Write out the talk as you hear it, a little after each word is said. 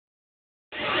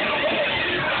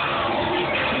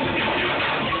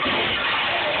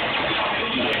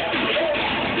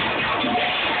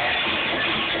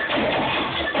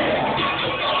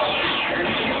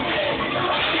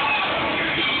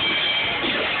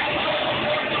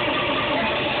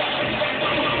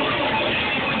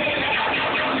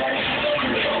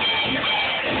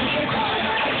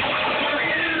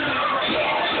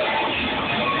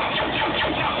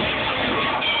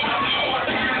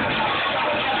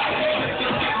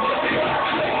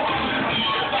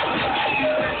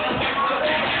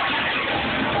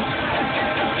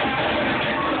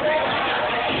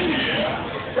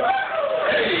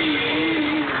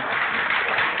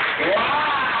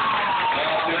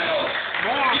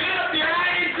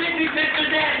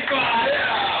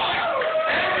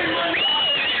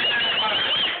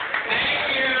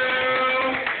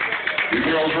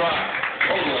rock.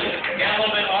 Totally. Got a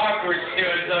little bit awkward, too.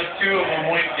 Those two of them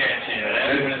winked at you.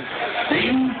 See?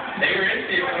 They were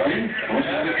into you.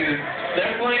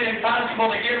 They're playing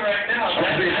impossible to get right now.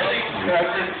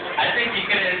 I think you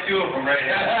could have two of them right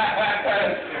now.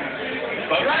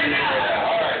 But right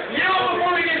now, you know,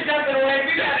 before we get something away,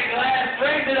 we got a glass.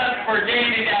 Raise it up for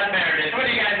Danny down Meredith. What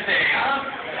do you guys say, huh?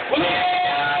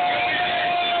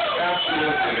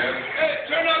 Absolutely, man. Hey,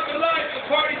 turn off the lights. The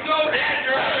party's over. That's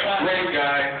right. Great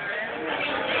guy.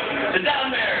 The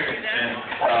down Meredith.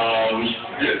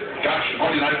 Gosh,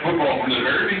 Monday Night Football from the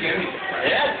very beginning.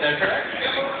 Yes, that's right.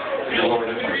 Lord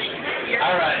have mercy.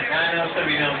 All right, I know some of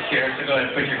you don't care, so go ahead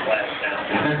and put your glass down.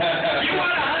 You won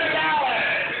 $100,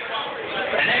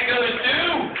 and that goes to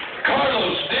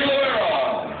Carlos De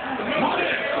Oliveira.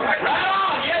 right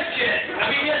on. Yes, shit. I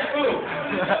mean, yes, food.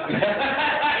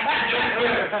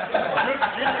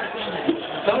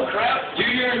 Some crap. You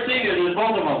your singers with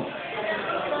both of them.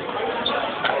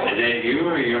 Is that you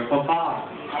or your papa?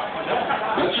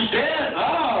 That's his dad.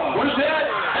 Oh. Where's that?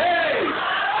 Hey!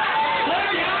 Let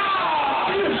me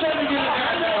out! You said to get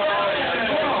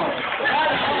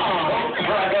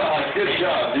right on. Good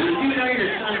job, dude. You know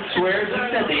your son swears. He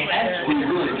said they actually He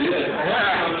really did.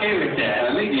 I'm okay with that.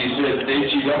 I think he said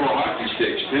HE double hockey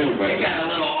sticks, too, but It got a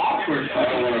little awkward. I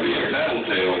don't want to be a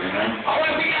tattletale, you know? All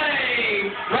right, we got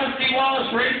a Rusty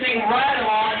Wallace Racing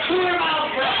ride-along, 200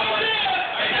 miles per hour.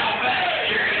 And now back,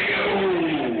 you're going to go.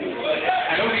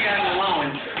 I hope you got an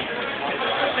allowance.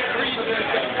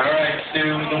 All right, Stu,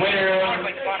 the winner of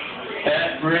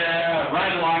that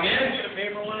ride-along is?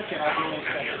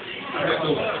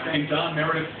 And Don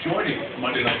Meredith joining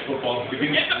Monday Night Football. Get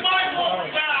the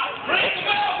Bibles out! Bring them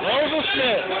out! Rosa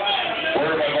Smith.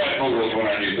 Where are my bifocals when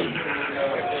I need them?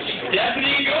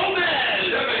 Stephanie Gomez!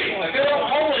 A good old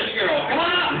Polish girl. Come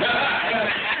on!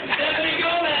 Stephanie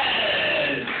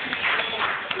Gomez!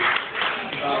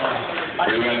 Are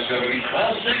you at 70?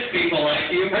 Well, 6 people like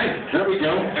you. Hey, there we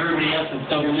go. Everybody else is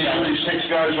so Only jealous.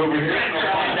 6 guys over here.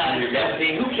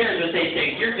 Who cares what they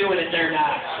think? You're doing it, they're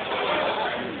not.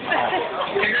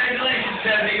 Congratulations,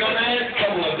 Stephanie Gomez. A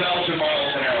couple of 1,000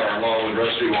 miles an hour along with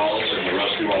Rusty Wallace and the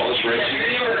Rusty Wallace Racing.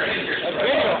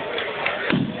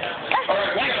 All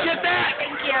right, Let's get that.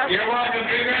 Thank you. You're welcome.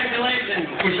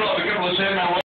 Congratulations. we still have a couple of 7 hours.